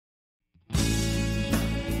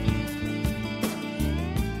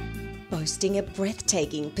Boasting a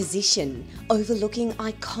breathtaking position overlooking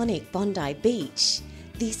iconic Bondi Beach,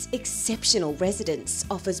 this exceptional residence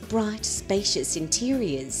offers bright, spacious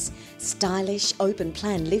interiors, stylish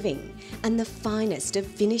open-plan living, and the finest of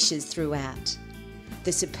finishes throughout.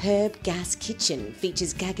 The superb gas kitchen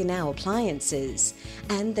features Gaggenau appliances,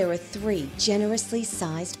 and there are 3 generously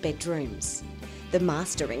sized bedrooms. The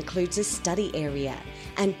master includes a study area,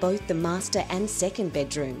 and both the master and second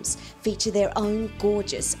bedrooms feature their own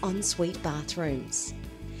gorgeous ensuite bathrooms.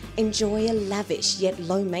 Enjoy a lavish yet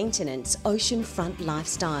low-maintenance oceanfront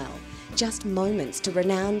lifestyle, just moments to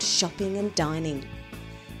renowned shopping and dining.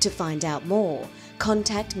 To find out more,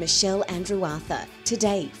 contact Michelle Andrew Arthur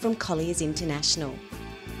today from Colliers International.